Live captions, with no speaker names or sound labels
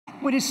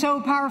What is so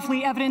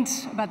powerfully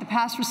evident about the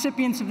past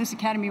recipients of this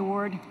Academy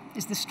Award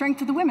is the strength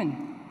of the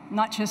women,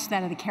 not just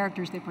that of the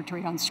characters they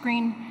portrayed on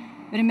screen,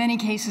 but in many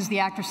cases, the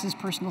actresses'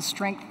 personal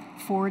strength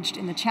forged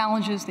in the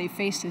challenges they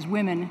faced as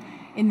women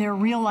in their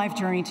real-life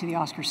journey to the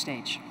Oscar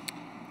stage.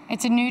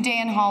 It's a new day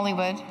in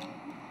Hollywood,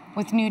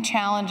 with new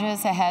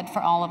challenges ahead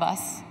for all of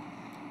us.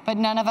 But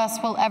none of us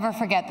will ever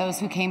forget those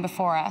who came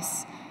before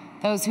us,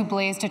 those who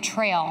blazed a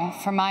trail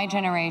for my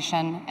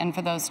generation and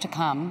for those to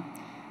come,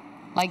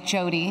 like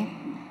Jodie,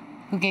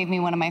 who gave me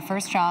one of my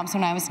first jobs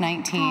when I was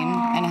 19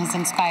 Aww. and has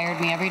inspired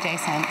me every day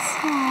since.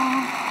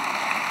 Aww.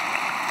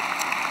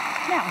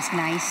 That was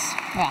nice.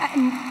 Yeah,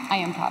 I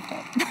improved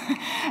it.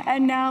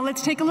 And now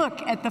let's take a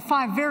look at the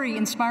 5 very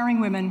inspiring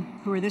women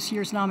who are this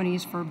year's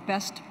nominees for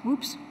Best,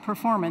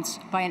 Performance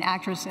by an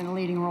Actress in a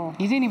Leading Role.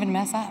 You didn't even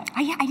mess up.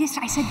 I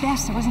said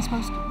best, I wasn't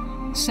supposed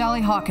to.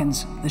 Sally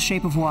Hawkins, The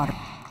Shape of Water.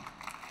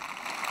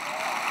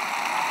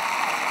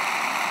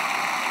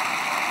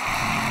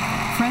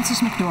 Frances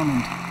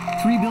McDormand,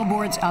 3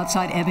 Billboards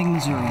Outside Ebbing,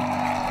 Missouri.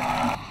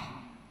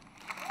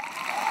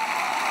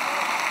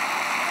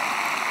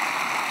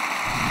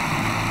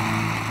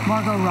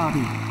 Margot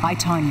Robbie, I,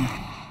 Tonya.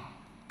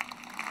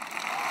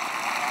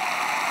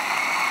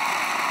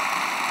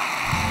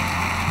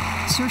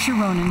 Saoirse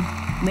Ronan,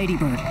 Lady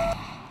Bird.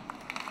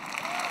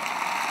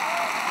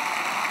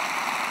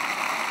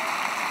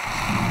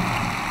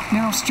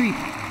 Meryl Streep,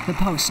 The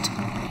Post.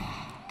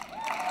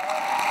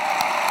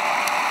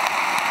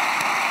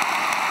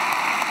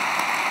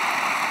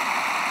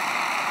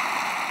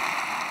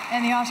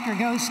 And the Oscar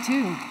goes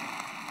to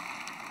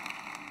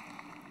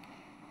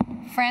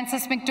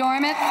Frances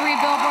McDormand, 3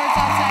 Billboards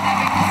Outside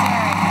Ebbing,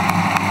 Missouri.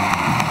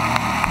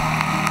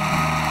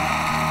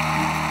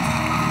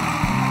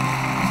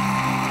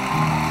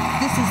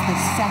 This is the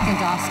 2nd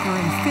Oscar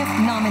and 5th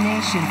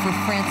nomination for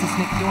Frances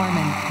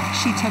McDormand.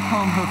 She took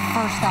home her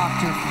first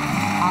Oscar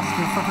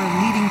for her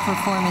leading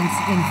performance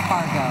in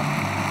Fargo.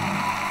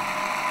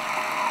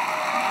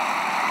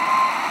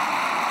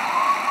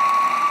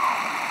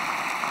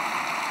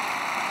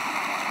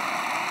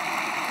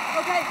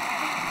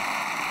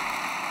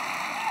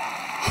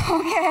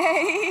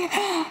 Okay,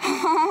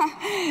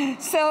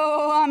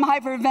 so I'm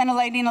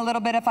hyperventilating a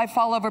little bit. If I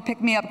fall over,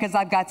 pick me up because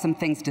I've got some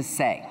things to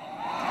say.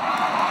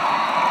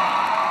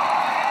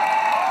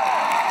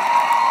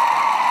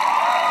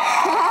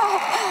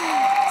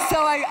 So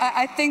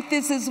I think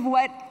this is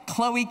what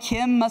Chloe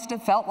Kim must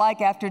have felt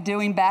like after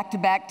doing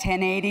back-to-back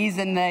 1080s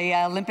in the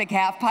Olympic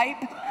half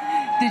pipe.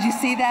 Did you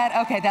see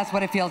that? Okay, that's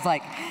what it feels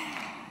like.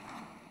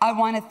 I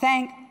want to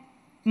thank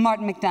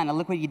Martin McDonagh.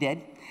 Look what you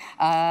did.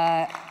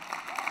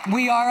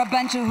 We are a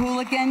bunch of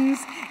hooligans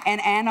and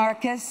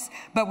anarchists,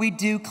 but we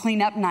do clean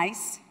up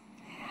nice.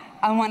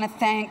 I want to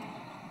thank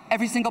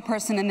every single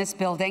person in this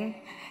building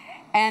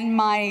and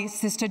my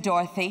sister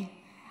Dorothy.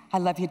 I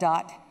love you,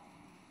 Dot.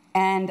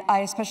 And I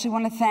especially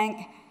want to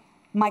thank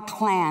my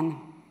clan,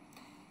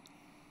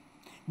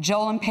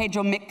 Joel and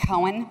Pedro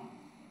McCohen.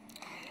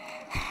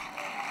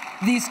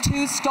 These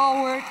 2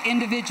 stalwart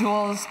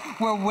individuals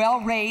were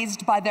well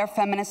raised by their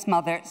feminist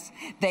mothers.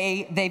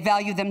 They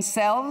value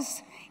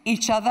themselves,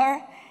 each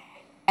other,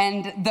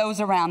 and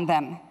those around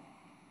them.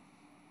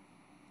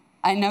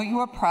 I know you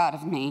are proud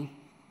of me,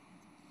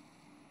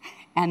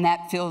 and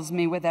that fills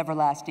me with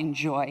everlasting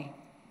joy.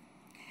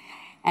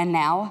 And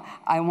now,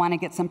 I want to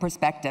get some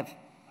perspective.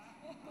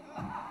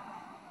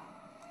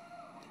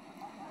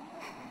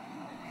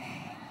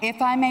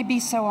 If I may be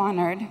so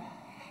honored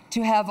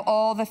to have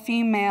all the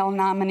female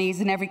nominees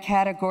in every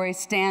category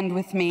stand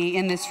with me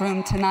in this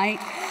room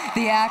tonight.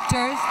 The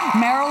actors,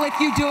 Meryl, if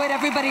you do it,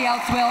 everybody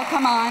else will,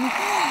 come on.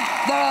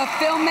 The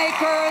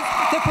filmmakers,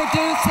 the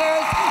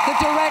producers, the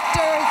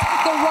directors,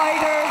 the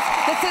writers,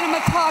 the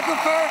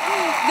cinematographer,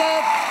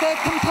 the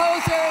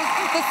composers,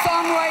 the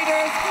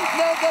songwriters,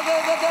 the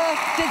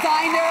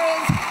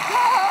designers.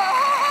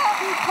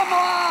 Come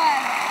on.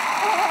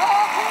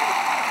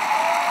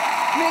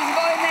 Ms.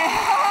 Boyne.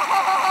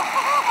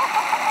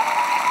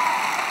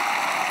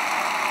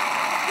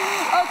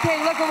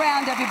 Okay, look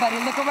around, everybody.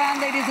 Look around,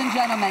 ladies and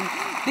gentlemen,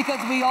 because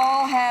we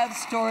all have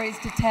stories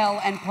to tell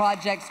and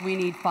projects we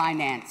need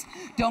finance.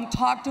 Don't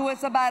talk to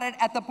us about it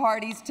at the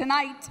parties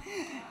tonight.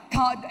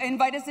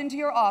 Invite us into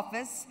your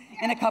office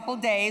in a couple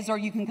days, or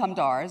you can come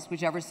to ours,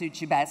 whichever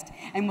suits you best,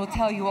 and we'll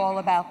tell you all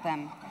about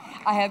them.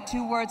 I have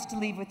 2 words to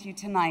leave with you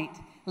tonight,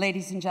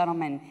 ladies and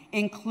gentlemen.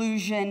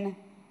 Inclusion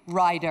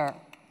rider.